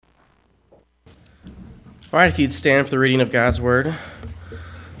All right, if you'd stand for the reading of God's Word,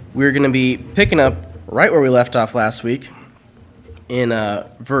 we're going to be picking up right where we left off last week in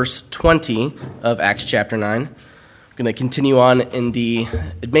verse 20 of Acts chapter 9. We're going to continue on in the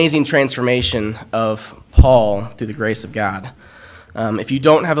amazing transformation of Paul through the grace of God. If you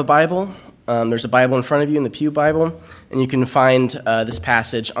don't have a Bible, there's a Bible in front of you in the Pew Bible, and you can find this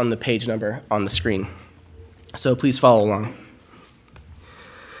passage on the page number on the screen. So please follow along.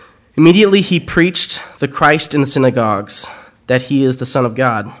 Immediately he preached the Christ in the synagogues, that he is the Son of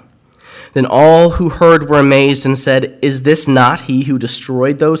God. Then all who heard were amazed and said, "Is this not he who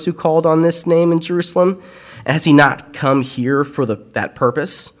destroyed those who called on this name in Jerusalem? And has he not come here for that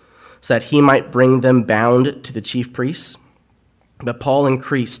purpose, so that he might bring them bound to the chief priests?" But Paul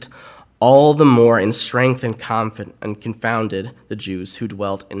increased all the more in strength and confounded the Jews who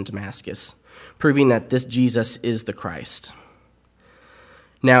dwelt in Damascus, proving that this Jesus is the Christ.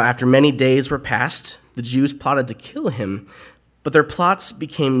 Now, after many days were passed, the Jews plotted to kill him, but their plots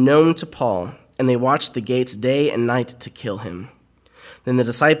became known to Paul, and they watched the gates day and night to kill him. Then the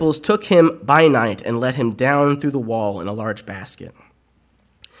disciples took him by night and let him down through the wall in a large basket.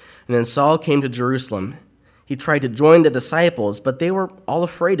 And then Saul came to Jerusalem. He tried to join the disciples, but they were all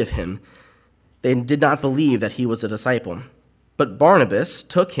afraid of him. They did not believe that he was a disciple. But Barnabas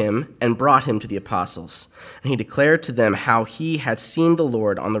took him and brought him to the apostles, and he declared to them how he had seen the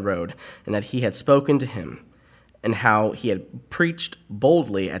Lord on the road, and that he had spoken to him, and how he had preached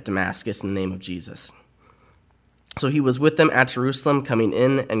boldly at Damascus in the name of Jesus. So he was with them at Jerusalem, coming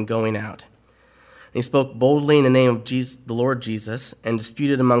in and going out. And he spoke boldly in the name of the Lord Jesus, and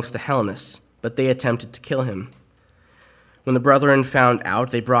disputed amongst the Hellenists, but they attempted to kill him. When the brethren found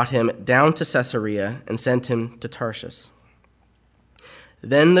out, they brought him down to Caesarea and sent him to Tarshish.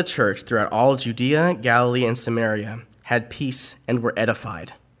 Then the church throughout all Judea, Galilee, and Samaria had peace and were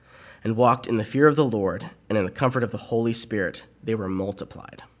edified, and walked in the fear of the Lord, and in the comfort of the Holy Spirit they were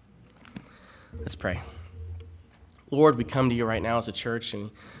multiplied. Let's pray. Lord, we come to you right now as a church,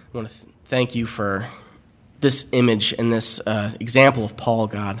 and I want to thank you for this image and this example of Paul,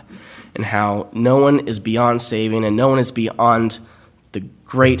 God, and how no one is beyond saving, and no one is beyond the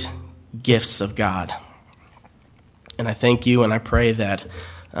great gifts of God. And I thank you, and I pray that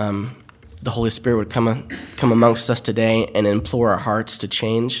the Holy Spirit would come amongst us today and implore our hearts to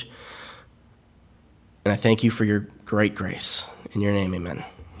change. And I thank you for your great grace. In your name, amen.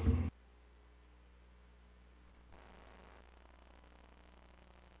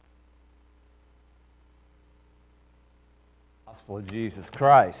 Gospel of Jesus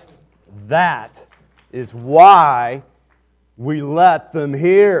Christ. That is why we let them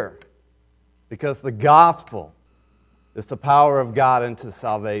hear. Because the gospel is the power of God unto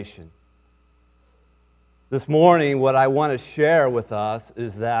salvation. This morning, what I want to share with us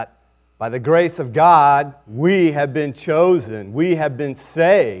is that by the grace of God, we have been chosen, we have been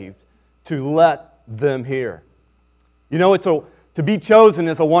saved to let them hear. You know, to be chosen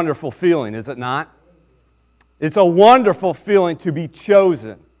is a wonderful feeling, is it not? It's a wonderful feeling to be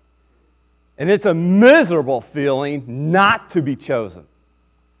chosen. And it's a miserable feeling not to be chosen.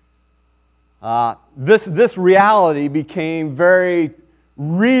 This reality became very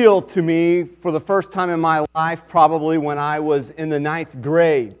real to me for the first time in my life, probably when I was in the 9th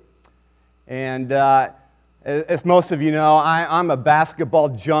grade. And as most of you know, I'm a basketball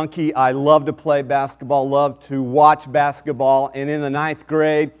junkie. I love to play basketball, love to watch basketball. And in the 9th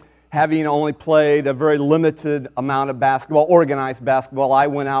grade, having only played a very limited amount of basketball, organized basketball, I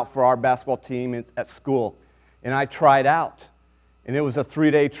went out for our basketball team at school. And I tried out. And it was a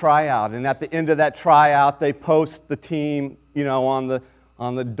 3-day tryout. And at the end of that tryout, they post the team, you know, on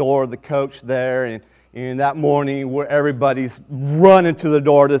the door of the coach there. And that morning, where everybody's running to the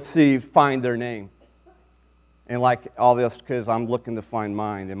door to find their name. And like all the other kids, I'm looking to find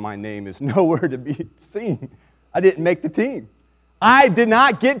mine, and my name is nowhere to be seen. I didn't make the team. I did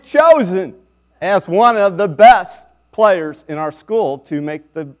not get chosen as one of the best players in our school to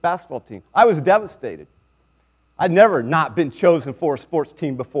make the basketball team. I was devastated. I'd never not been chosen for a sports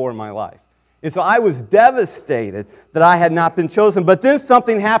team before in my life. And so I was devastated that I had not been chosen. But then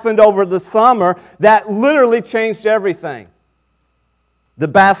something happened over the summer that literally changed everything. The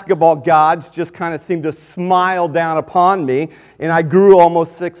basketball gods just kind of seemed to smile down upon me, and I grew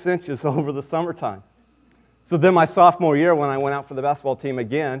almost 6 inches over the summertime. So then my sophomore year, when I went out for the basketball team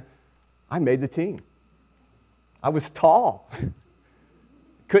again, I made the team. I was tall.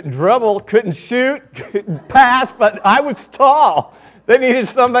 Couldn't dribble, couldn't shoot, couldn't pass, but I was tall. They needed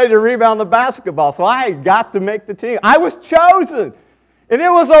somebody to rebound the basketball, so I got to make the team. I was chosen. And it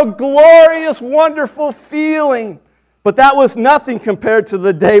was a glorious, wonderful feeling But that was nothing compared to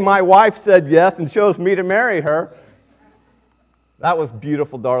the day my wife said yes and chose me to marry her. That was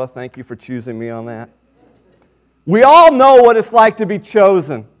beautiful, Darla. Thank you for choosing me on that. We all know what it's like to be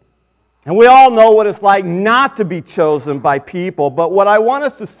chosen. And we all know what it's like not to be chosen by people. But what I want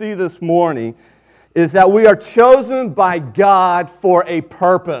us to see this morning is that we are chosen by God for a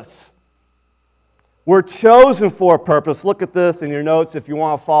purpose. We're chosen for a purpose. Look at this in your notes if you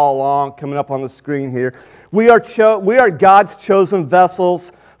want to follow along, coming up on the screen here. We are God's chosen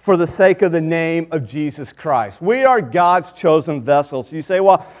vessels for the sake of the name of Jesus Christ. We are God's chosen vessels. You say,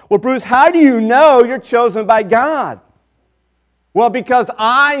 well, Bruce, how do you know you're chosen by God? Well, because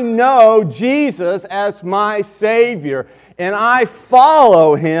I know Jesus as my Savior, and I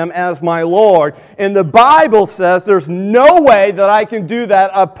follow Him as my Lord. And the Bible says there's no way that I can do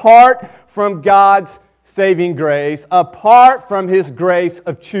that apart from God's saving grace, apart from His grace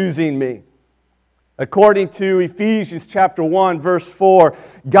of choosing me. According to Ephesians chapter 1, verse 4,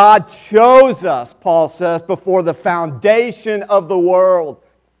 God chose us, Paul says, before the foundation of the world.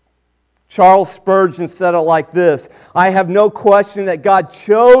 Charles Spurgeon said it like this: I have no question that God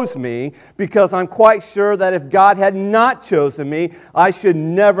chose me, because I'm quite sure that if God had not chosen me, I should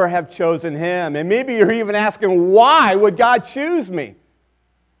never have chosen Him. And maybe you're even asking, why would God choose me?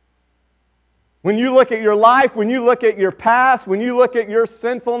 When you look at your life, when you look at your past, when you look at your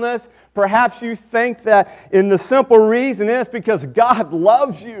sinfulness, perhaps you think that in the simple reason is because God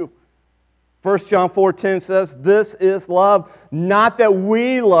loves you. 1 John 4:10 says, this is love, not that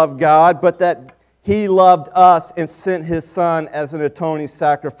we love God, but that He loved us and sent His Son as an atoning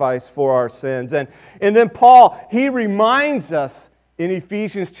sacrifice for our sins. And then Paul, he reminds us in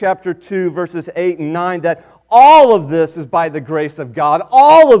Ephesians chapter 2, verses 8 and 9, that all of this is by the grace of God.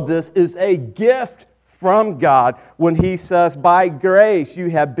 All of this is a gift from God when He says, by grace you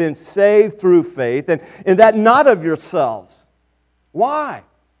have been saved through faith, and that not of yourselves. Why?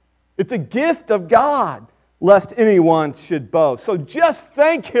 It's a gift of God, lest anyone should boast. So just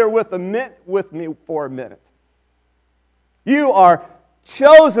think here with me for a minute. You are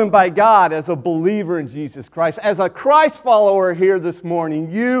chosen by God as a believer in Jesus Christ. As a Christ follower here this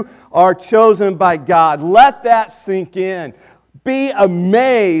morning, you are chosen by God. Let that sink in. Be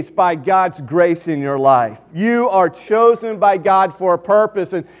amazed by God's grace in your life. You are chosen by God for a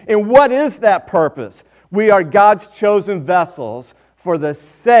purpose. And what is that purpose? We are God's chosen vessels for the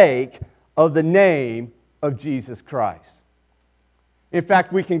sake of the name of Jesus Christ. In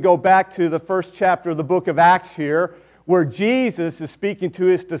fact, we can go back to the first chapter of the book of Acts here, where Jesus is speaking to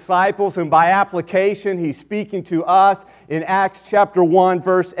His disciples, and by application, He's speaking to us in Acts chapter 1,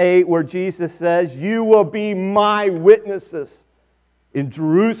 verse 8, where Jesus says, you will be my witnesses in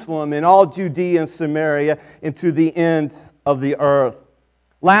Jerusalem, in all Judea and Samaria, and to the ends of the earth.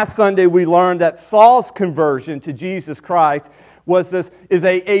 Last Sunday, we learned that Saul's conversion to Jesus Christ is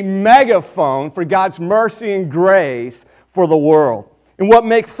a megaphone for God's mercy and grace for the world. And what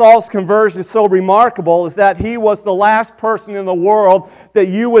makes Saul's conversion so remarkable is that he was the last person in the world that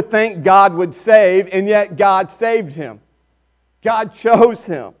you would think God would save, and yet God saved him. God chose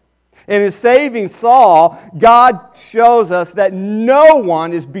him. And in saving Saul, God shows us that no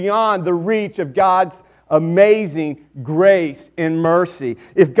one is beyond the reach of God's amazing grace and mercy.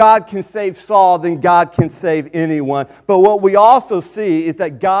 If God can save Saul, then God can save anyone. But what we also see is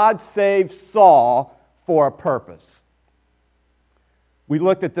that God saved Saul for a purpose. We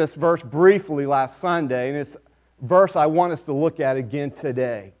looked at this verse briefly last Sunday, and it's a verse I want us to look at again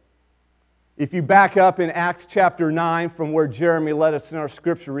today. If you back up in Acts chapter 9 from where Jeremy led us in our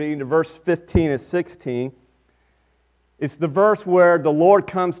scripture reading to verse 15 and 16, it's the verse where the Lord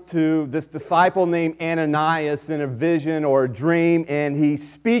comes to this disciple named Ananias in a vision or a dream, and he's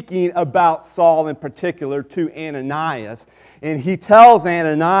speaking about Saul in particular to Ananias. And he tells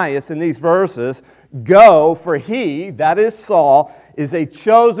Ananias in these verses, go, for he, that is Saul, is a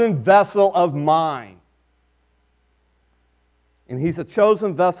chosen vessel of mine. And he's a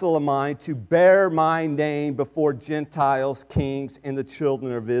chosen vessel of mine to bear my name before Gentiles, kings, and the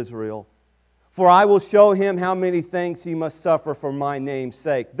children of Israel. For I will show him how many things he must suffer for my name's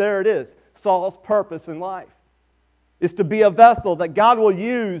sake. There it is. Saul's purpose in life is to be a vessel that God will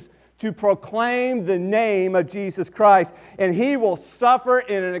use to proclaim the name of Jesus Christ. And he will suffer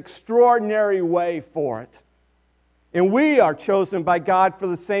in an extraordinary way for it. And we are chosen by God for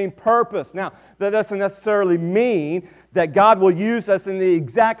the same purpose. Now, that doesn't necessarily mean that God will use us in the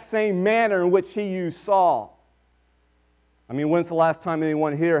exact same manner in which He used Saul. I mean, when's the last time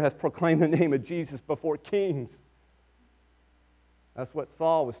anyone here has proclaimed the name of Jesus before kings? That's what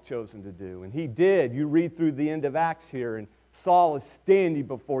Saul was chosen to do. And he did. You read through the end of Acts here, and Saul is standing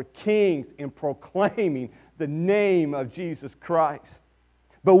before kings and proclaiming the name of Jesus Christ.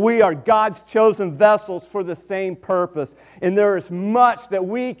 But we are God's chosen vessels for the same purpose. And there is much that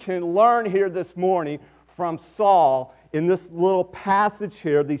we can learn here this morning from Saul in this little passage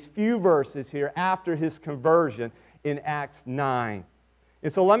here, these few verses here after his conversion in Acts 9.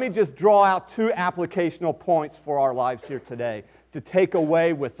 And so let me just draw out two applicational points for our lives here today to take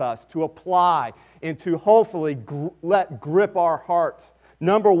away with us, to apply, and to hopefully let grip our hearts.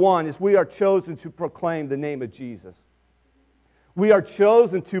 Number one is we are chosen to proclaim the name of Jesus. We are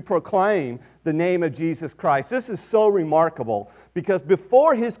chosen to proclaim the name of Jesus Christ. This is so remarkable because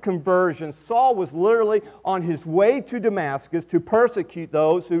before his conversion, Saul was literally on his way to Damascus to persecute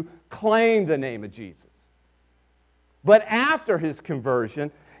those who claimed the name of Jesus. But after his conversion,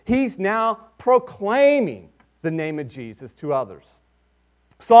 he's now proclaiming the name of Jesus to others.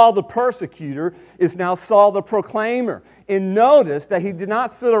 Saul the persecutor is now Saul the proclaimer. And notice that he did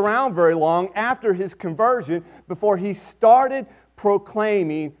not sit around very long after his conversion before he started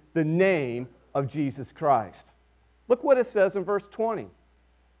proclaiming the name of Jesus Christ. Look what it says in verse 20.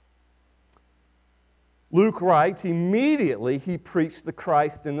 Luke writes, immediately he preached the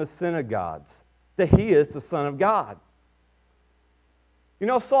Christ in the synagogues, that he is the Son of God. You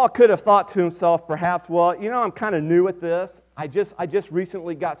know, Saul could have thought to himself, perhaps, well, you know, I'm kind of new at this. I just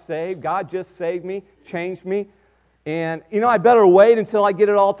recently got saved. God just saved me, changed me. And, you know, I better wait until I get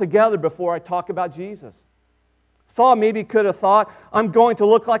it all together before I talk about Jesus. Saul maybe could have thought, I'm going to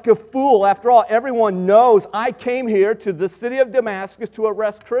look like a fool. After all, everyone knows I came here to the city of Damascus to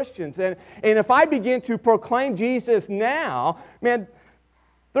arrest Christians. And if I begin to proclaim Jesus now, man,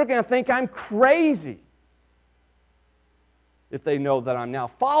 they're going to think I'm crazy if they know that I'm now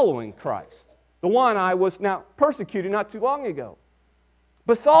following Christ, the one I was now persecuted not too long ago.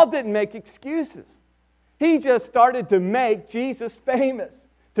 But Saul didn't make excuses. He just started to make Jesus famous,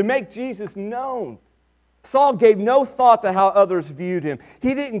 to make Jesus known. Saul gave no thought to how others viewed him.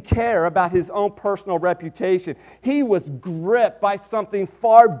 He didn't care about his own personal reputation. He was gripped by something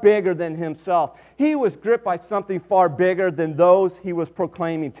far bigger than himself. He was gripped by something far bigger than those he was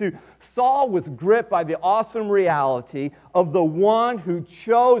proclaiming to. Saul was gripped by the awesome reality of the one who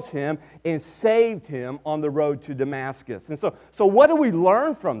chose him and saved him on the road to Damascus. And so what do we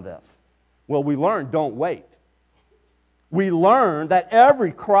learn from this? Well, we learn, don't wait. We learn that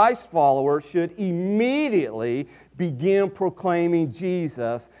every Christ follower should immediately begin proclaiming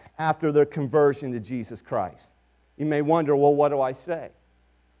Jesus after their conversion to Jesus Christ. You may wonder, well, what do I say?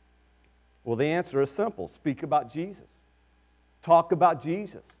 Well, the answer is simple. Speak about Jesus. Talk about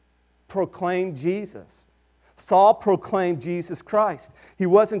Jesus. Proclaim Jesus. Saul proclaimed Jesus Christ. He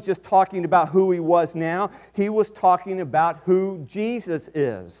wasn't just talking about who he was now. He was talking about who Jesus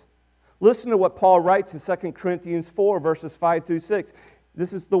is. Listen to what Paul writes in 2 Corinthians 4, verses 5 through 6.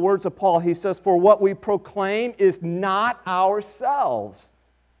 This is the words of Paul. He says, for what we proclaim is not ourselves,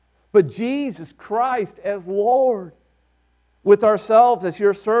 but Jesus Christ as Lord, with ourselves as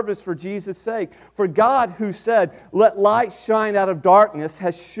your servants for Jesus' sake. For God, who said, let light shine out of darkness,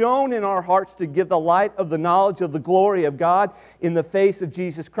 has shone in our hearts to give the light of the knowledge of the glory of God in the face of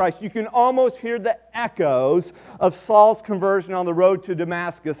Jesus Christ. You can almost hear the echoes of Saul's conversion on the road to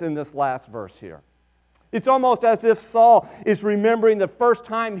Damascus in this last verse here. It's almost as if Saul is remembering the first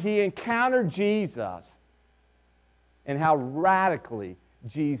time he encountered Jesus and how radically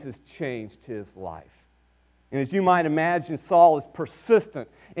Jesus changed his life. And as you might imagine, Saul is persistent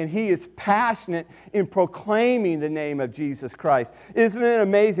and he is passionate in proclaiming the name of Jesus Christ. Isn't it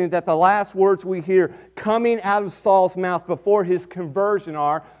amazing that the last words we hear coming out of Saul's mouth before his conversion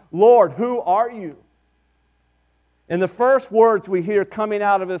are, Lord, who are you? And the first words we hear coming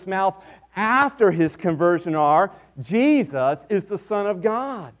out of his mouth after his conversion are, Jesus is the Son of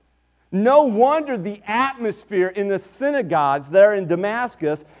God. No wonder the atmosphere in the synagogues there in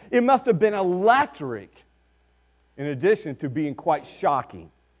Damascus, it must have been electric, in addition to being quite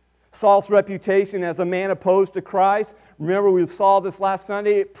shocking. Saul's reputation as a man opposed to Christ, remember we saw this last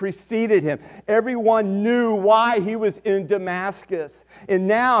Sunday, it preceded him. Everyone knew why he was in Damascus. And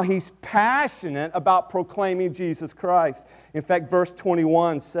now he's passionate about proclaiming Jesus Christ. In fact, verse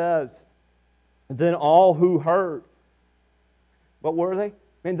 21 says, then all who heard, what were they?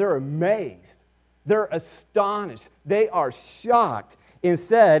 Man, they're amazed. They're astonished. They are shocked. And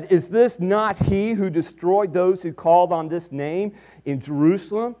said, is this not he who destroyed those who called on this name in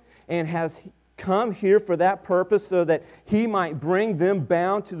Jerusalem and has come here for that purpose so that he might bring them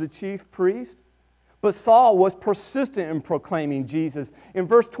bound to the chief priest? But Saul was persistent in proclaiming Jesus. In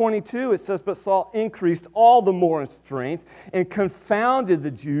verse 22 it says, but Saul increased all the more in strength and confounded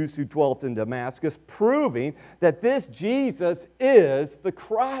the Jews who dwelt in Damascus, proving that this Jesus is the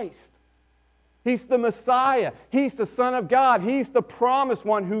Christ. He's the Messiah. He's the Son of God. He's the promised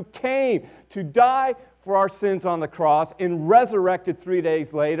one who came to die for our sins on the cross and resurrected 3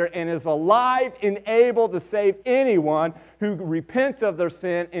 days later and is alive and able to save anyone who repents of their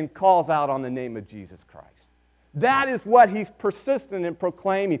sin and calls out on the name of Jesus Christ. That is what he's persistent in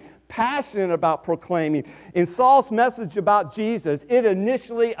proclaiming, passionate about proclaiming. In Saul's message about Jesus, it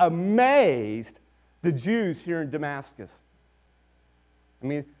initially amazed the Jews here in Damascus. I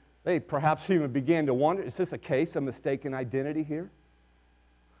mean, they perhaps even began to wonder, is this a case of mistaken identity here?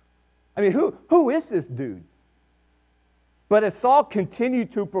 I mean, who is this dude? But as Saul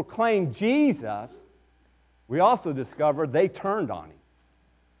continued to proclaim Jesus, we also discover they turned on him.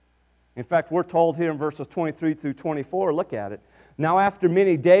 In fact, we're told here in verses 23 through 24, look at it. Now after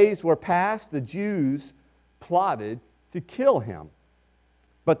many days were passed, the Jews plotted to kill him.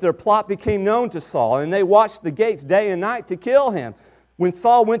 But their plot became known to Saul, and they watched the gates day and night to kill him. When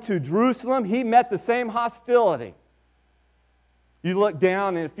Saul went to Jerusalem, he met the same hostility. You look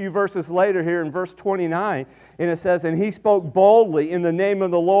down and a few verses later here in verse 29, and it says, and he spoke boldly in the name of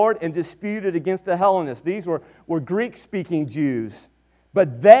the Lord and disputed against the Hellenists. These were Greek-speaking Jews.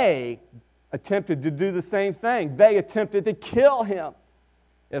 But they attempted to do the same thing. They attempted to kill him.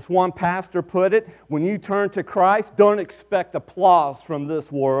 As one pastor put it, when you turn to Christ, don't expect applause from this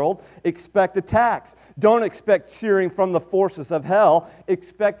world. Expect attacks. Don't expect cheering from the forces of hell.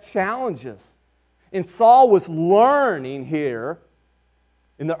 Expect challenges. And Saul was learning here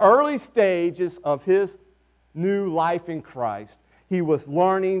in the early stages of his new life in Christ. He was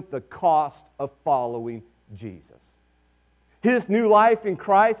learning the cost of following Jesus. His new life in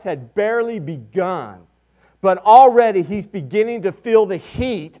Christ had barely begun, but already he's beginning to feel the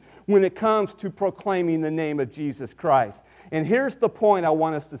heat when it comes to proclaiming the name of Jesus Christ. And here's the point I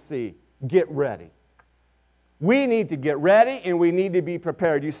want us to see. Get ready. We need to get ready and we need to be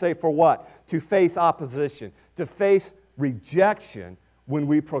prepared. You say, for what? To face opposition, to face rejection when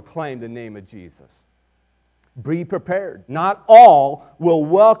we proclaim the name of Jesus. Be prepared. Not all will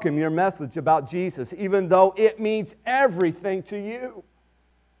welcome your message about Jesus, even though it means everything to you.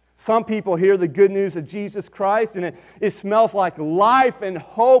 Some people hear the good news of Jesus Christ and it smells like life and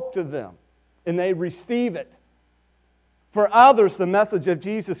hope to them, and they receive it. For others, the message of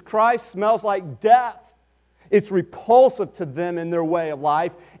Jesus Christ smells like death. It's repulsive to them in their way of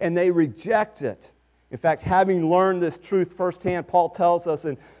life, and they reject it. In fact, having learned this truth firsthand, Paul tells us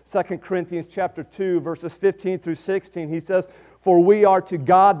in 2 Corinthians chapter 2, verses 15 through 16, he says, for we are to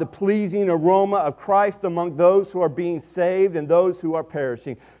God the pleasing aroma of Christ among those who are being saved and those who are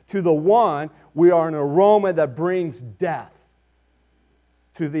perishing. To the one, we are an aroma that brings death.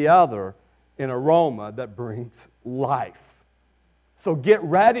 To the other, an aroma that brings life. So get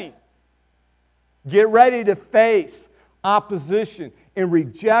ready. Get ready to face opposition and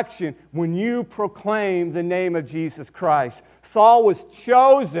rejection when you proclaim the name of Jesus Christ. Saul was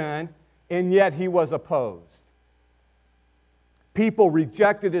chosen, and yet he was opposed. People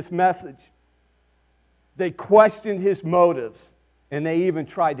rejected his message. They questioned his motives, and they even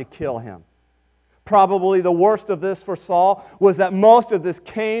tried to kill him. Probably the worst of this for Saul was that most of this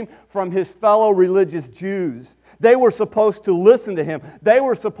came from his fellow religious Jews. They were supposed to listen to him. They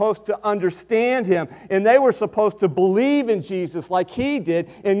were supposed to understand him. And they were supposed to believe in Jesus like he did.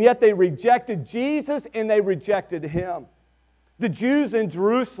 And yet they rejected Jesus and they rejected him. The Jews in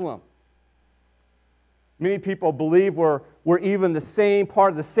Jerusalem, many people believe were even the same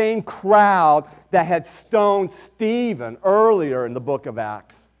part of the same crowd that had stoned Stephen earlier in the book of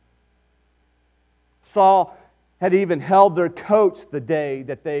Acts. Saul had even held their coats the day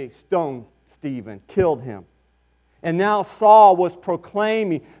that they stoned Stephen, killed him. And now Saul was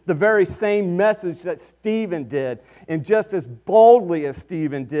proclaiming the very same message that Stephen did, and just as boldly as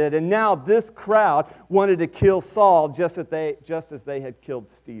Stephen did. And now this crowd wanted to kill Saul just as they had killed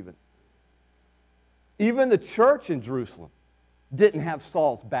Stephen. Even the church in Jerusalem didn't have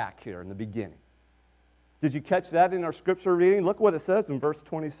Saul's back here in the beginning. Did you catch that in our scripture reading? Look what it says in verse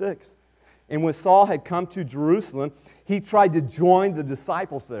 26. And when Saul had come to Jerusalem, he tried to join the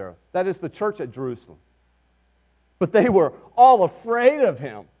disciples there. That is the church at Jerusalem. But they were all afraid of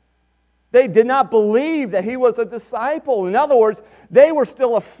him. They did not believe that he was a disciple. In other words, they were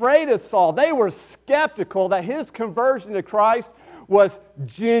still afraid of Saul. They were skeptical that his conversion to Christ was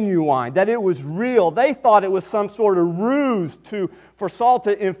genuine, that it was real. They thought it was some sort of ruse for Saul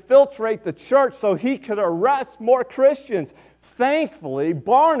to infiltrate the church so he could arrest more Christians. Thankfully,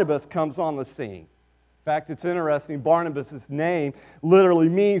 Barnabas comes on the scene. In fact, it's interesting, Barnabas' name literally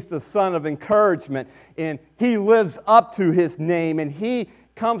means the son of encouragement, and he lives up to his name, and he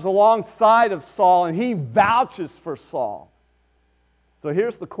comes alongside of Saul, and he vouches for Saul. So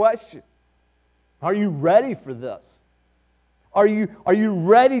here's the question. Are you ready for this? Are you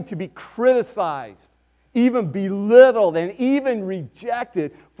ready to be criticized, even belittled, and even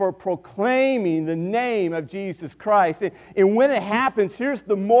rejected for proclaiming the name of Jesus Christ? And when it happens, here's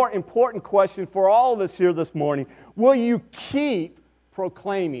the more important question for all of us here this morning. Will you keep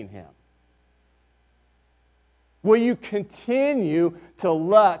proclaiming Him? Will you continue to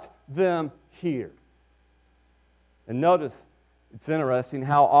let them hear? And notice, it's interesting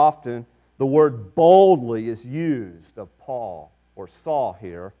how often the word boldly is used of Paul or Saul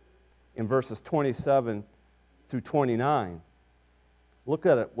here in verses 27 through 29. Look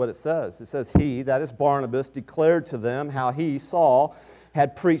at it, what it says. It says, he, that is Barnabas, declared to them how he, Saul,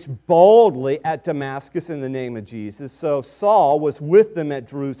 had preached boldly at Damascus in the name of Jesus. So Saul was with them at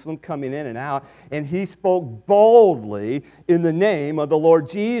Jerusalem, coming in and out, and he spoke boldly in the name of the Lord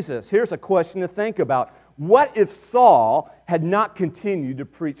Jesus. Here's a question to think about. What if Saul had not continued to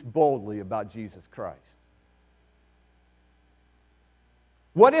preach boldly about Jesus Christ?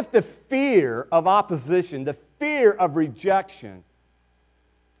 What if the fear of opposition, the fear of rejection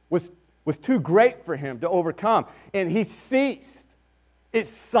was too great for him to overcome, and he ceased? It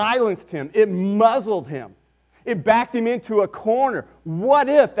silenced him. It muzzled him. It backed him into a corner. What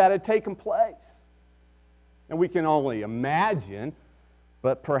if that had taken place? And we can only imagine,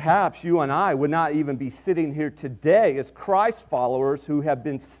 but perhaps you and I would not even be sitting here today as Christ followers who have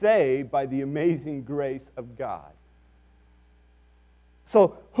been saved by the amazing grace of God.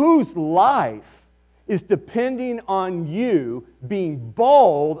 So whose life is depending on you being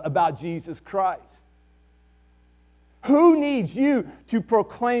bold about Jesus Christ? Who needs you to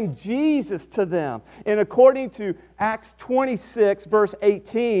proclaim Jesus to them? And according to Acts 26, verse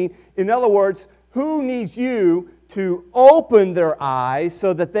 18, in other words, who needs you to open their eyes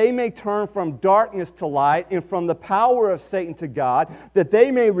so that they may turn from darkness to light and from the power of Satan to God, that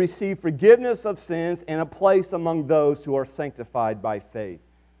they may receive forgiveness of sins and a place among those who are sanctified by faith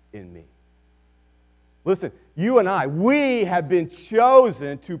in me? Listen, you and I, we have been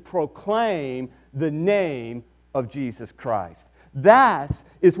chosen to proclaim the name of Jesus Christ. That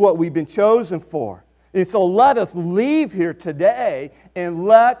is what we've been chosen for. And so let us leave here today and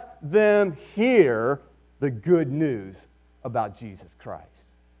let them hear the good news about Jesus Christ.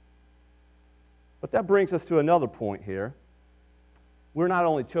 But that brings us to another point here. We're not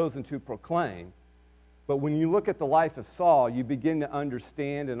only chosen to proclaim, but when you look at the life of Saul, you begin to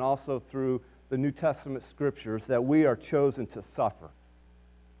understand, and also through the New Testament scriptures, that we are chosen to suffer.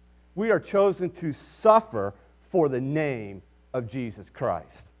 We are chosen to suffer for the name of Jesus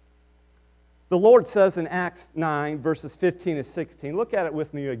Christ. The Lord says in Acts 9, verses 15 and 16, look at it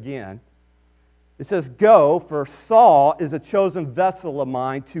with me again. It says, go, for Saul is a chosen vessel of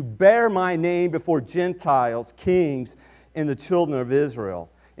mine to bear my name before Gentiles, kings, and the children of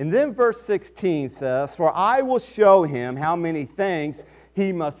Israel. And then verse 16 says, for I will show him how many things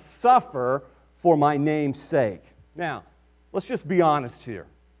he must suffer for my name's sake. Now, let's just be honest here.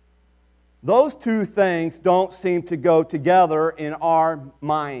 Those two things don't seem to go together in our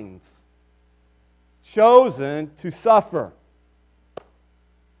minds. Chosen to suffer.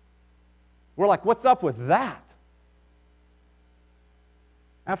 We're like, what's up with that?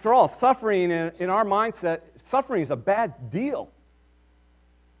 After all, suffering in our mindset, suffering is a bad deal.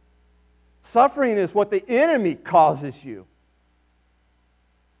 Suffering is what the enemy causes you.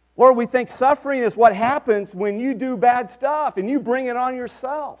 Or we think suffering is what happens when you do bad stuff and you bring it on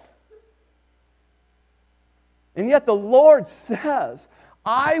yourself. And yet the Lord says,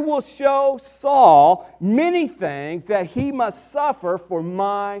 I will show Saul many things that he must suffer for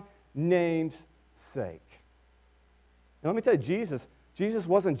my name's sake. And let me tell you, Jesus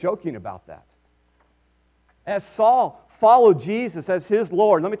wasn't joking about that. As Saul followed Jesus as his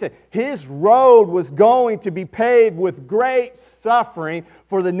Lord, let me tell you, his road was going to be paved with great suffering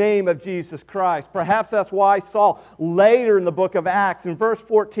for the name of Jesus Christ. Perhaps that's why Saul, later in the book of Acts, in verse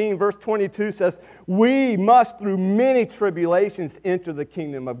 14, verse 22 says, we must through many tribulations enter the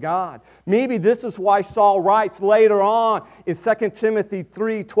kingdom of God. Maybe this is why Saul writes later on in 2 Timothy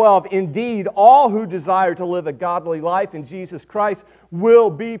 3:12, indeed, all who desire to live a godly life in Jesus Christ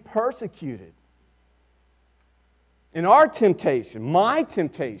will be persecuted. And our temptation, my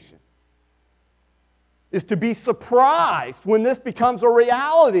temptation, is to be surprised when this becomes a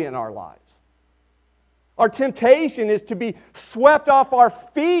reality in our lives. Our temptation is to be swept off our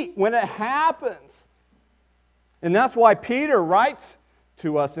feet when it happens. And that's why Peter writes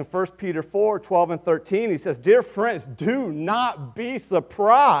to us in 1 Peter 4:12 and 13. He says, dear friends, do not be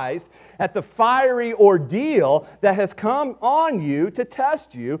surprised at the fiery ordeal that has come on you to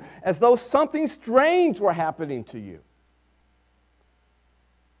test you, as though something strange were happening to you.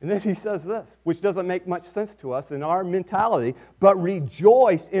 And then he says this, which doesn't make much sense to us in our mentality, but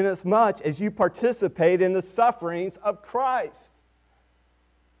rejoice inasmuch as you participate in the sufferings of Christ.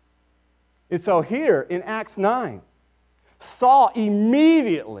 And so here in Acts 9, Saul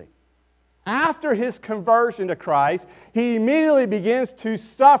immediately, after his conversion to Christ, he immediately begins to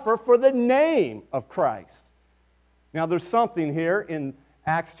suffer for the name of Christ. Now there's something here in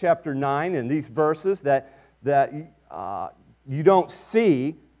Acts chapter 9 in these verses that you don't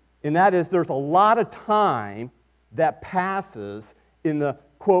see, and that is there's a lot of time that passes in the,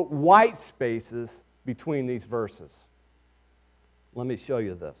 quote, white spaces between these verses. Let me show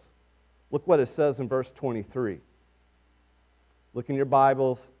you this. Look what it says in verse 23. Look in your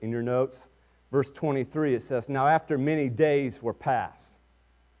Bibles, in your notes. Verse 23, it says, now after many days were passed.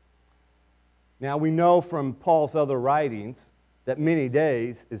 Now we know from Paul's other writings that many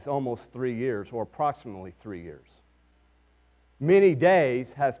days is almost 3 years, or approximately 3 years. Many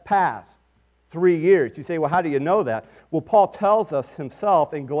days has passed, 3 years. You say, well, how do you know that? Well, Paul tells us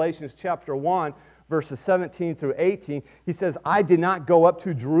himself in Galatians chapter 1, verses 17 through 18, he says, I did not go up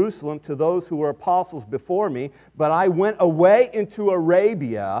to Jerusalem to those who were apostles before me, but I went away into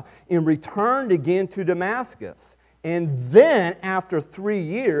Arabia and returned again to Damascus. And then, after 3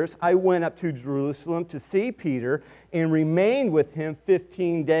 years, I went up to Jerusalem to see Peter and remained with him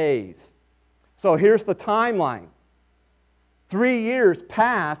 15 days. So here's the timeline. 3 years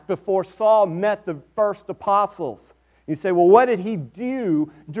passed before Saul met the first apostles. You say, well, what did he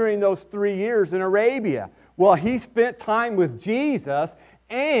do during those 3 years in Arabia? Well, he spent time with Jesus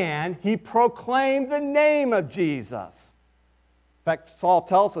and he proclaimed the name of Jesus. In fact, Saul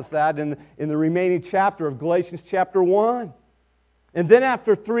tells us that in the remaining chapter of Galatians chapter 1. And then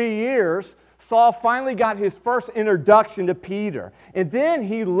after 3 years, Saul finally got his first introduction to Peter. And then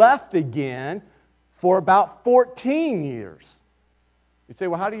he left again for about 14 years. You say,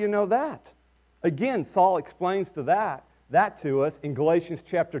 well, how do you know that? Again, Saul explains that to us in Galatians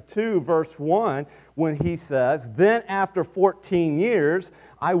chapter 2, verse 1, when he says, then after 14 years,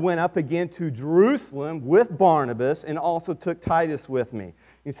 I went up again to Jerusalem with Barnabas and also took Titus with me.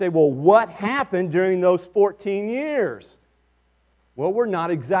 You say, well, what happened during those 14 years? Well, we're not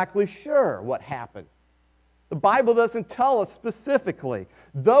exactly sure what happened. The Bible doesn't tell us specifically,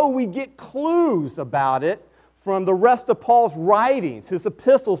 though we get clues about it from the rest of Paul's writings, his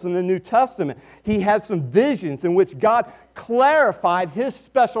epistles in the New Testament. He had some visions in which God clarified his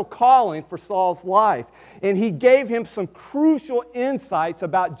special calling for Saul's life. And he gave him some crucial insights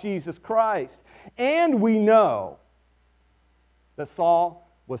about Jesus Christ. And we know that Saul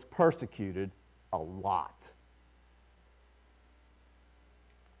was persecuted a lot.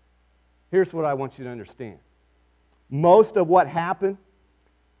 Here's what I want you to understand. Most of what happened,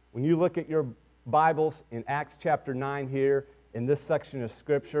 when you look at your Bibles in Acts chapter 9 here, in this section of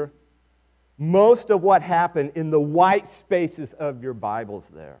Scripture, most of what happened in the white spaces of your Bibles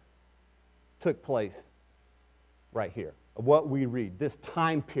there took place right here, of what we read, this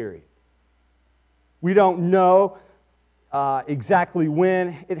time period. We don't know exactly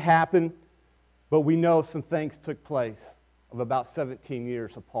when it happened, but we know some things took place of about 17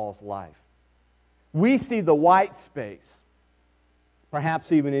 years of Paul's life. We see the white space.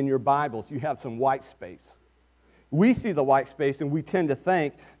 Perhaps even in your Bibles, you have some white space. We see the white space and we tend to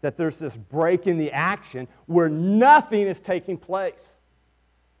think that there's this break in the action where nothing is taking place.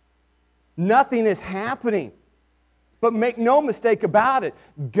 Nothing is happening. But make no mistake about it,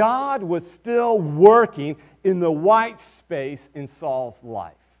 God was still working in the white space in Saul's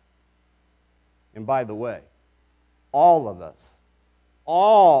life. And by the way, all of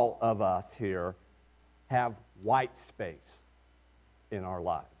us here have white space in our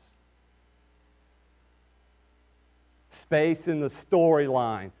lives. Space in the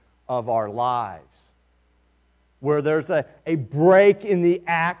storyline of our lives where there's a break in the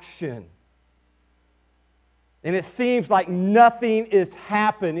action. And it seems like nothing is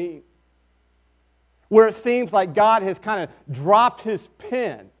happening. Where it seems like God has kind of dropped his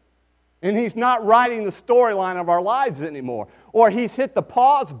pen and he's not writing the storyline of our lives anymore. Or he's hit the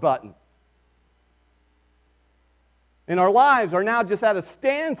pause button. And our lives are now just at a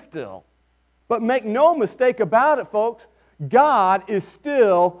standstill. But make no mistake about it, folks, God is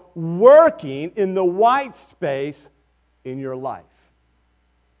still working in the white space in your life.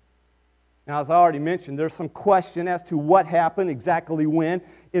 Now, as I already mentioned, there's some question as to what happened, exactly when,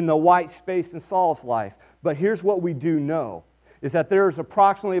 in the white space in Saul's life. But here's what we do know, is that there's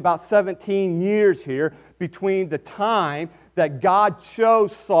approximately about 17 years here between the time that God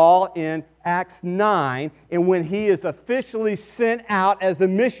chose Saul in Acts 9 and when he is officially sent out as a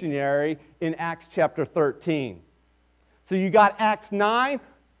missionary in Acts chapter 13. So you got Acts 9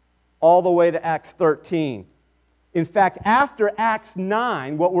 all the way to Acts 13. In fact, after Acts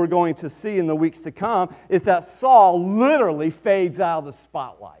 9, what we're going to see in the weeks to come is that Saul literally fades out of the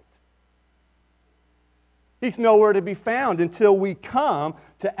spotlight. He's nowhere to be found until we come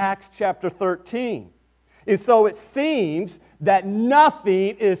to Acts chapter 13. And so it seems that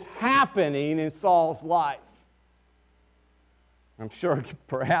nothing is happening in Saul's life. I'm sure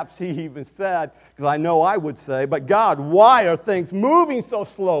perhaps he even said, because I know I would say, but God, why are things moving so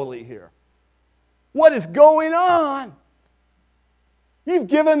slowly here? What is going on? You've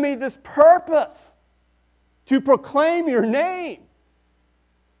given me this purpose to proclaim your name.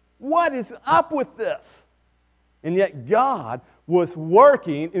 What is up with this? And yet God was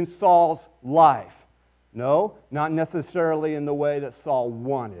working in Saul's life. No, not necessarily in the way that Saul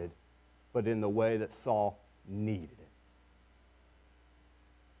wanted, but in the way that Saul needed it.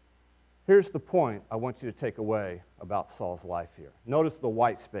 Here's the point I want you to take away about Saul's life here. Notice the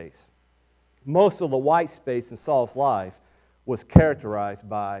white space. Most of the white space in Saul's life was characterized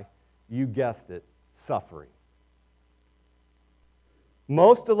by, you guessed it, suffering.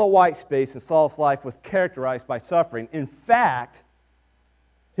 Most of the white space in Saul's life was characterized by suffering. In fact,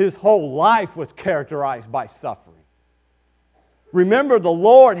 his whole life was characterized by suffering. Remember, the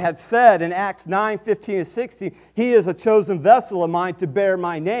Lord had said in Acts 9, 15 and 16, He is a chosen vessel of mine to bear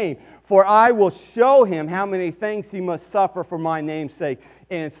my name, for I will show him how many things he must suffer for my name's sake.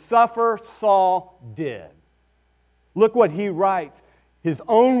 And suffer Saul did. Look what he writes, his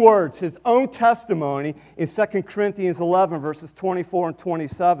own words, his own testimony in 2 Corinthians 11, verses 24 and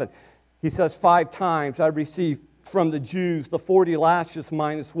 27. He says, 5 times I received from the Jews the 40 lashes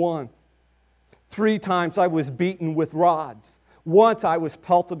minus 1. 3 times I was beaten with rods. Once I was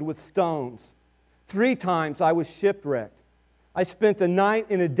pelted with stones. 3 times I was shipwrecked. I spent a night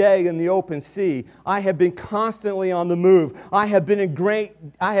and a day in the open sea. I have been constantly on the move. I have been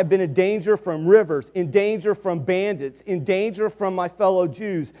in danger from rivers, in danger from bandits, in danger from my fellow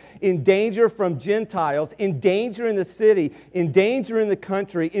Jews, in danger from Gentiles, in danger in the city, in danger in the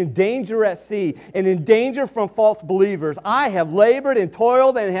country, in danger at sea, and in danger from false believers. I have labored and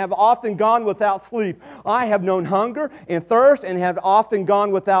toiled and have often gone without sleep. I have known hunger and thirst and have often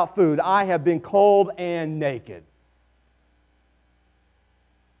gone without food. I have been cold and naked.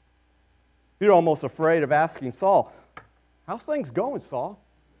 You're almost afraid of asking Saul, how's things going, Saul?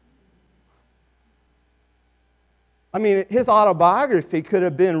 I mean, his autobiography could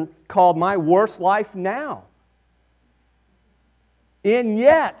have been called My Worst Life Now. And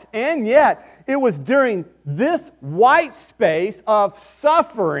yet, it was during this white space of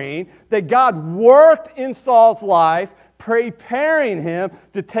suffering that God worked in Saul's life, preparing him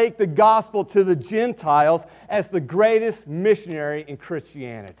to take the gospel to the Gentiles as the greatest missionary in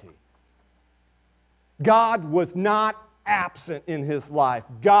Christianity. God was not absent in his life.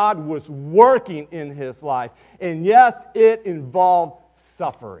 God was working in his life. And yes, it involved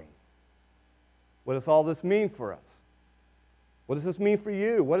suffering. What does all this mean for us? What does this mean for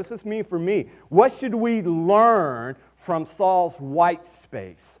you? What does this mean for me? What should we learn from Saul's white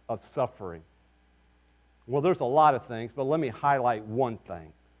space of suffering? Well, there's a lot of things, but let me highlight one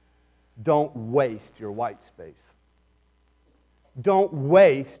thing. Don't waste your white space. Don't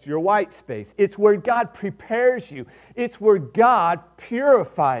waste your white space. It's where God prepares you. It's where God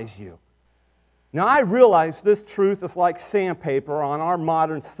purifies you. Now, I realize this truth is like sandpaper on our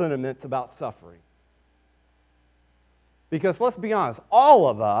modern sentiments about suffering. Because let's be honest, all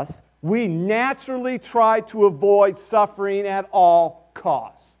of us, we naturally try to avoid suffering at all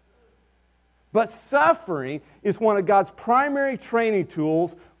costs. But suffering is one of God's primary training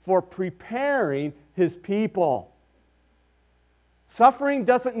tools for preparing His people. Suffering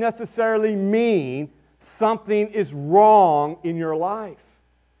doesn't necessarily mean something is wrong in your life.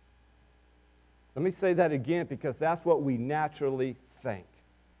 Let me say that again because that's what we naturally think.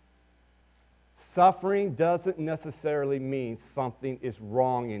 Suffering doesn't necessarily mean something is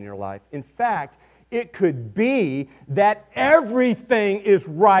wrong in your life. In fact, it could be that everything is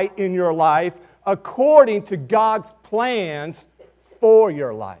right in your life according to God's plans for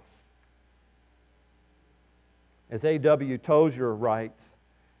your life. As A.W. Tozer writes,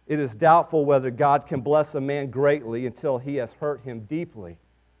 it is doubtful whether God can bless a man greatly until he has hurt him deeply.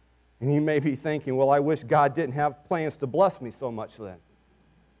 And he may be thinking, well, I wish God didn't have plans to bless me so much then.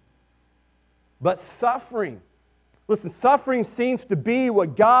 But suffering, listen, suffering seems to be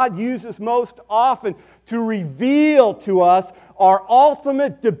what God uses most often to reveal to us our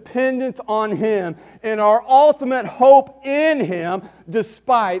ultimate dependence on Him and our ultimate hope in Him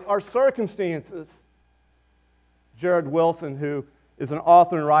despite our circumstances. Jared Wilson, who is an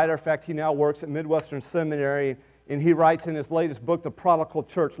author and writer, in fact, he now works at Midwestern Seminary, and he writes in his latest book, The Prodigal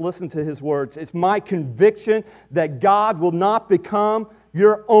Church, listen to his words. It's my conviction that God will not become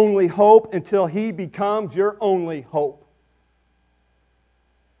your only hope until he becomes your only hope.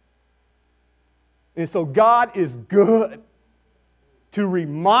 And so God is good to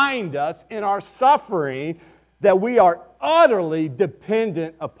remind us in our suffering that we are utterly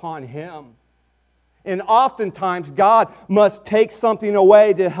dependent upon him. And oftentimes, God must take something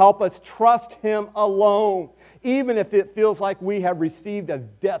away to help us trust him alone, even if it feels like we have received a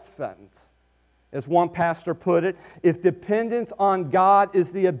death sentence. As one pastor put it, if dependence on God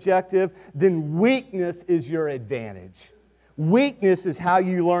is the objective, then weakness is your advantage. Weakness is how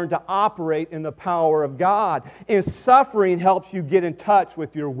you learn to operate in the power of God. And suffering helps you get in touch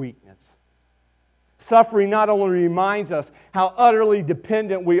with your weakness. Suffering not only reminds us how utterly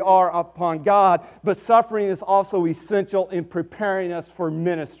dependent we are upon God, but suffering is also essential in preparing us for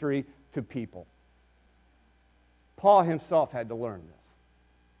ministry to people. Paul himself had to learn this.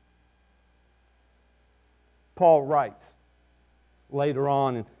 Paul writes later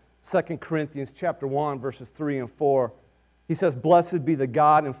on in 2 Corinthians chapter 1, verses 3 and 4, he says, "Blessed be the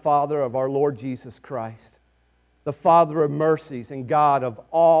God and Father of our Lord Jesus Christ, the Father of mercies and God of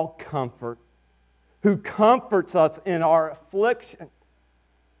all comfort, who comforts us in our affliction,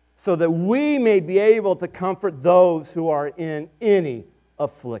 so that we may be able to comfort those who are in any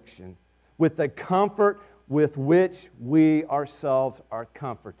affliction, with the comfort with which we ourselves are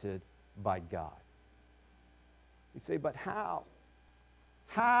comforted by God." You say, but how?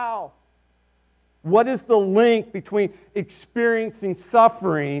 How? What is the link between experiencing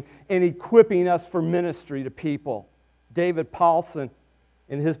suffering and equipping us for ministry to people? David Paulson,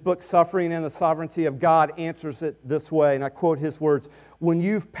 in his book, Suffering and the Sovereignty of God, answers it this way, and I quote his words, "When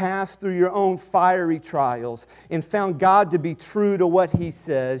you've passed through your own fiery trials and found God to be true to what he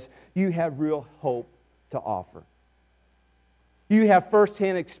says, you have real hope to offer. You have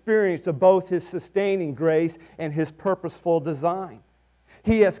firsthand experience of both his sustaining grace and his purposeful design.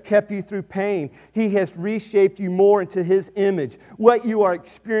 He has kept you through pain. He has reshaped you more into his image. What you are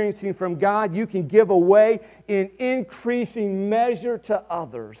experiencing from God, you can give away in increasing measure to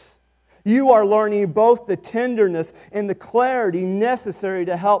others. You are learning both the tenderness and the clarity necessary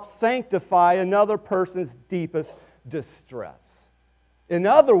to help sanctify another person's deepest distress." In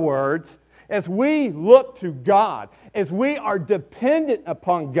other words, as we look to God, as we are dependent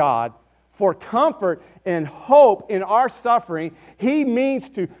upon God for comfort and hope in our suffering, he means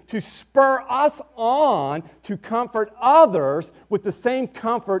to spur us on to comfort others with the same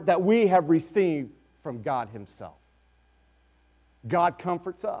comfort that we have received from God himself. God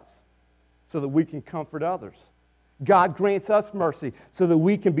comforts us so that we can comfort others. God grants us mercy so that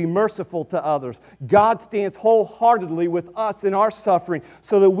we can be merciful to others. God stands wholeheartedly with us in our suffering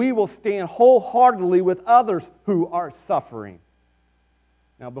so that we will stand wholeheartedly with others who are suffering.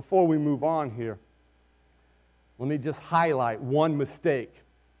 Now, before we move on here, let me just highlight one mistake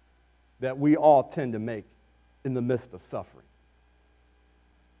that we all tend to make in the midst of suffering.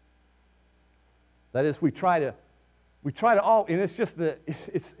 That is, we try to all, and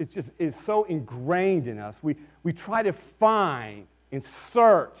it's so ingrained in us. We try to find and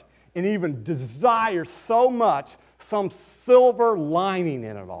search and even desire so much some silver lining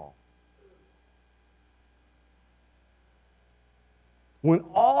in it all. When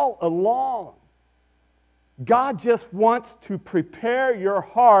all along, God just wants to prepare your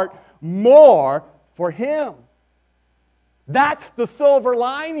heart more for him. That's the silver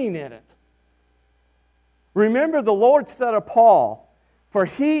lining in it. Remember, the Lord said of Paul, "For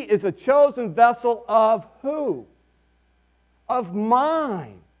he is a chosen vessel of" who? Of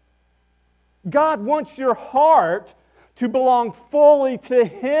mine. God wants your heart to belong fully to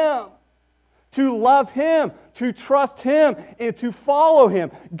him, to love him, to trust him, and to follow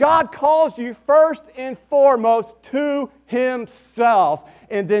him. God calls you first and foremost to himself,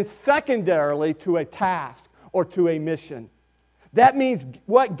 and then secondarily to a task or to a mission. That means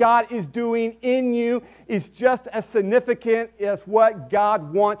what God is doing in you is just as significant as what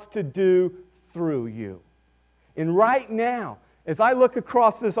God wants to do through you. And right now, as I look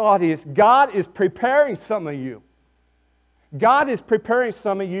across this audience, God is preparing some of you. God is preparing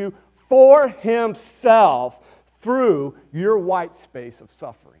some of you for himself through your white space of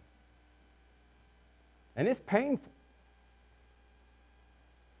suffering. And it's painful.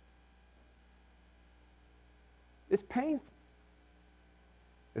 It's painful.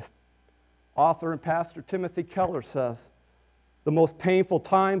 As author and pastor Timothy Keller says, the most painful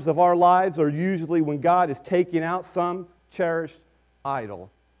times of our lives are usually when God is taking out some cherished idol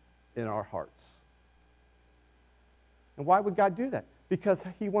in our hearts. And why would God do that? Because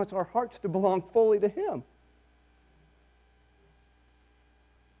he wants our hearts to belong fully to him.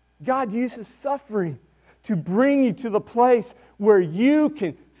 God uses suffering to bring you to the place where you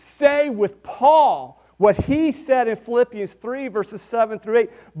can say with Paul what he said in Philippians 3, verses 7 through 8,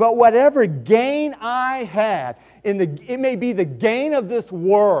 but whatever gain I had, it may be the gain of this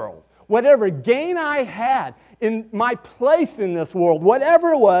world, whatever gain I had in my place in this world,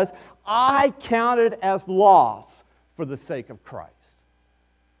 whatever it was, I counted as loss for the sake of Christ.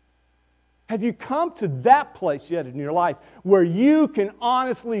 Have you come to that place yet in your life where you can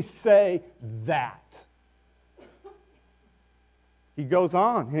honestly say that? He goes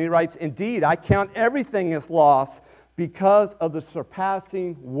on and he writes, indeed, I count everything as loss because of the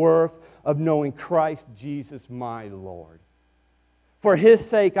surpassing worth of knowing Christ Jesus my Lord. For his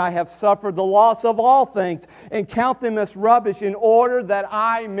sake I have suffered the loss of all things and count them as rubbish in order that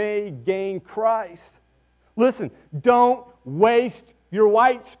I may gain Christ. Listen, don't waste your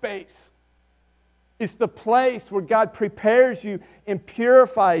white space. It's the place where God prepares you and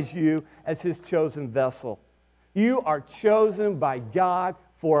purifies you as his chosen vessel. You are chosen by God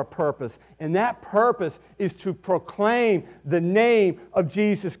for a purpose, and that purpose is to proclaim the name of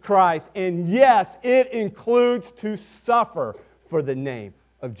Jesus Christ. And yes, it includes to suffer for the name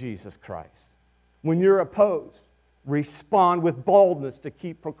of Jesus Christ. When you're opposed, respond with boldness to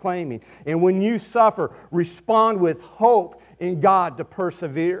keep proclaiming. And when you suffer, respond with hope in God to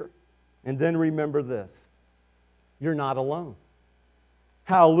persevere. And then remember this, you're not alone.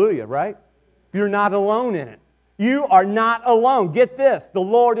 Hallelujah, right? You're not alone in it. You are not alone. Get this, the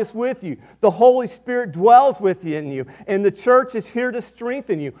Lord is with you. The Holy Spirit dwells within you, and the church is here to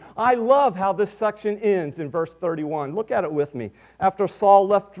strengthen you. I love how this section ends in verse 31. Look at it with me. After Saul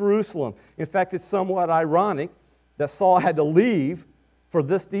left Jerusalem, in fact, it's somewhat ironic that Saul had to leave for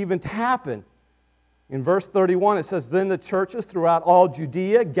this to even happen. In verse 31, it says, then the churches throughout all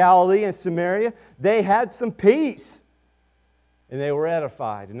Judea, Galilee, and Samaria, they had some peace, and they were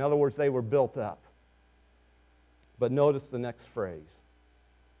edified. In other words, they were built up. But notice the next phrase,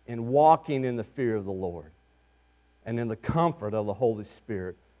 in walking in the fear of the Lord and in the comfort of the Holy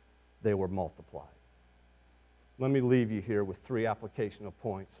Spirit, they were multiplied. Let me leave you here with 3 applicational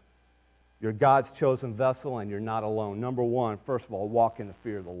points. You're God's chosen vessel and you're not alone. Number 1, first of all, walk in the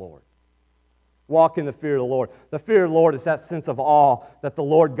fear of the Lord. Walk in the fear of the Lord. The fear of the Lord is that sense of awe that the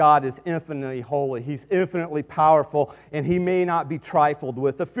Lord God is infinitely holy. He's infinitely powerful, and He may not be trifled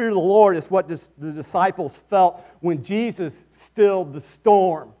with. The fear of the Lord is what the disciples felt when Jesus stilled the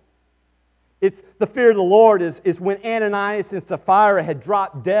storm. It's the fear of the Lord is when Ananias and Sapphira had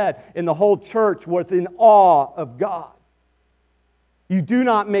dropped dead, and the whole church was in awe of God. You do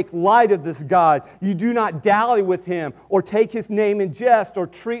not make light of this God. You do not dally with Him or take His name in jest or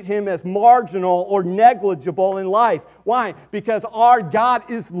treat Him as marginal or negligible in life. Why? Because our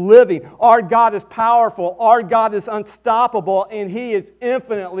God is living. Our God is powerful. Our God is unstoppable, and He is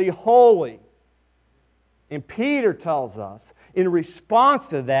infinitely holy. And Peter tells us, in response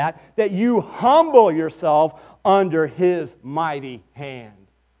to that you humble yourself under His mighty hand.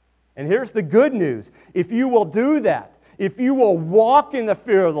 And here's the good news. If you will do that, if you will walk in the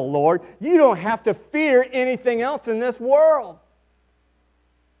fear of the Lord, you don't have to fear anything else in this world.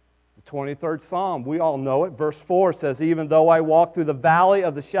 The 23rd Psalm, we all know it. Verse 4 says, even though I walk through the valley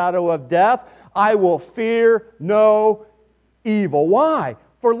of the shadow of death, I will fear no evil. Why?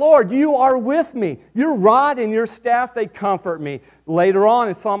 For Lord, you are with me. Your rod and your staff, they comfort me. Later on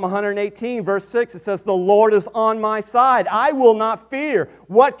in Psalm 118, verse 6, it says, the Lord is on my side. I will not fear.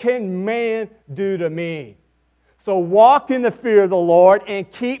 What can man do to me? So walk in the fear of the Lord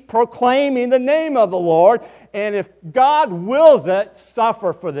and keep proclaiming the name of the Lord. And if God wills it,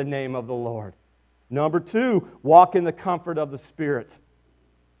 suffer for the name of the Lord. Number 2, walk in the comfort of the Spirit.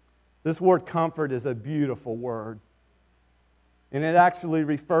 This word comfort is a beautiful word. And it actually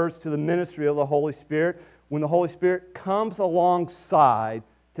refers to the ministry of the Holy Spirit when the Holy Spirit comes alongside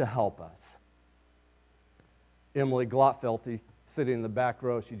to help us. Emily Glotfelty, sitting in the back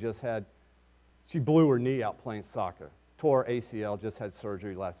row, she blew her knee out playing soccer. Tore ACL, just had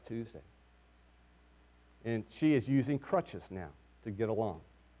surgery last Tuesday. And she is using crutches now to get along.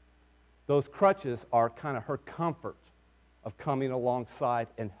 Those crutches are kind of her comfort of coming alongside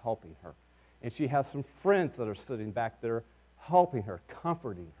and helping her. And she has some friends that are sitting back there helping her,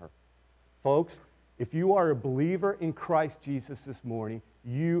 comforting her. Folks, if you are a believer in Christ Jesus this morning,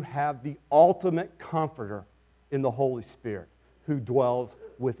 you have the ultimate comforter in the Holy Spirit who dwells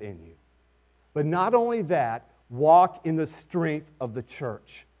within you. But not only that, walk in the strength of the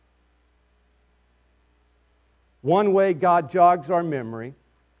church. One way God jogs our memory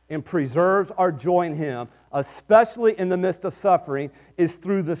and preserves our joy in Him, especially in the midst of suffering, is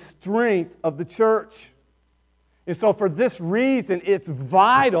through the strength of the church. And so for this reason, it's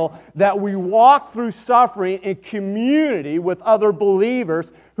vital that we walk through suffering in community with other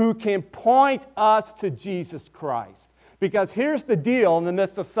believers who can point us to Jesus Christ. Because here's the deal in the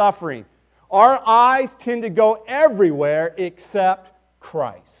midst of suffering. Our eyes tend to go everywhere except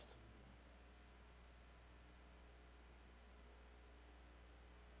Christ.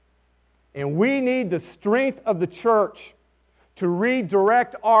 And we need the strength of the church to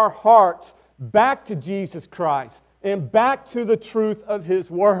redirect our hearts back to Jesus Christ and back to the truth of His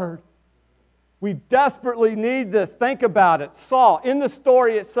Word. We desperately need this. Think about it. Saul, in the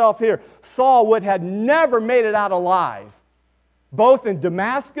story itself here, Saul would have never made it out alive, both in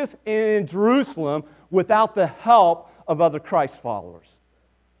Damascus and in Jerusalem, without the help of other Christ followers.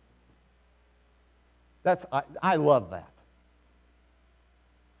 I love that.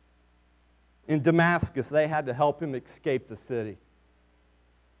 In Damascus, they had to help him escape the city.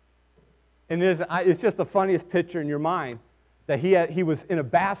 And it's just the funniest picture in your mind that he was in a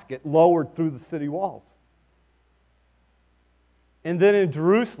basket lowered through the city walls. And then in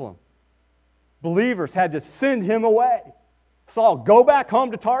Jerusalem, believers had to send him away. Saul, go back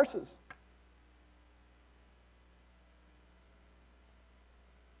home to Tarsus.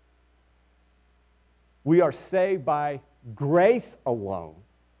 We are saved by grace alone.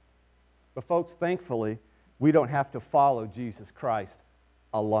 But folks, thankfully, we don't have to follow Jesus Christ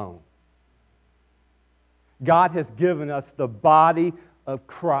alone. God has given us the body of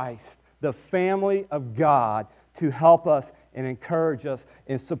Christ, the family of God, to help us and encourage us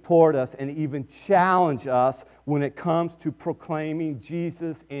and support us and even challenge us when it comes to proclaiming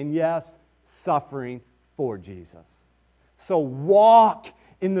Jesus and, yes, suffering for Jesus. So walk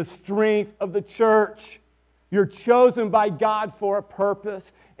in the strength of the church. You're chosen by God for a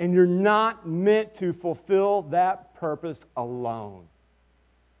purpose, and you're not meant to fulfill that purpose alone.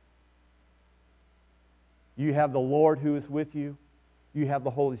 You have the Lord who is with you. You have the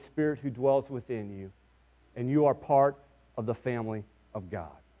Holy Spirit who dwells within you. And you are part of the family of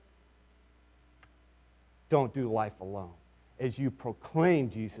God. Don't do life alone as you proclaim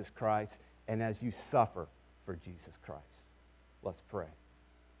Jesus Christ and as you suffer for Jesus Christ. Let's pray.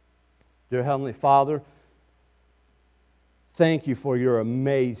 Dear Heavenly Father, thank you for your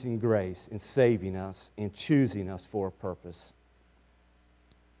amazing grace in saving us and choosing us for a purpose.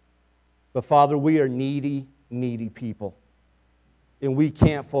 But Father, we are needy, needy people. And we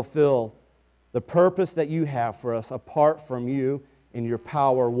can't fulfill the purpose that you have for us apart from you and your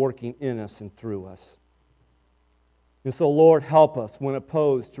power working in us and through us. And so, Lord, help us when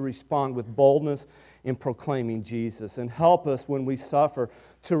opposed to respond with boldness in proclaiming Jesus. And help us when we suffer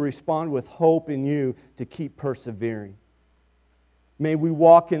to respond with hope in you to keep persevering. May we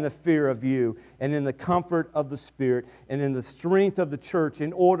walk in the fear of you and in the comfort of the Spirit and in the strength of the church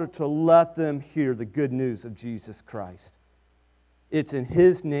in order to let them hear the good news of Jesus Christ. It's in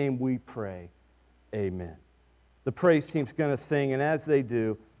His name we pray. Amen. The praise team's going to sing, and as they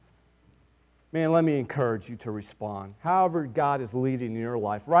do, man, let me encourage you to respond. However God is leading in your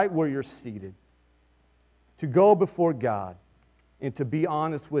life, right where you're seated, to go before God and to be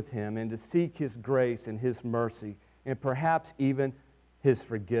honest with Him and to seek His grace and His mercy and perhaps even His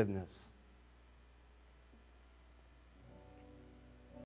forgiveness.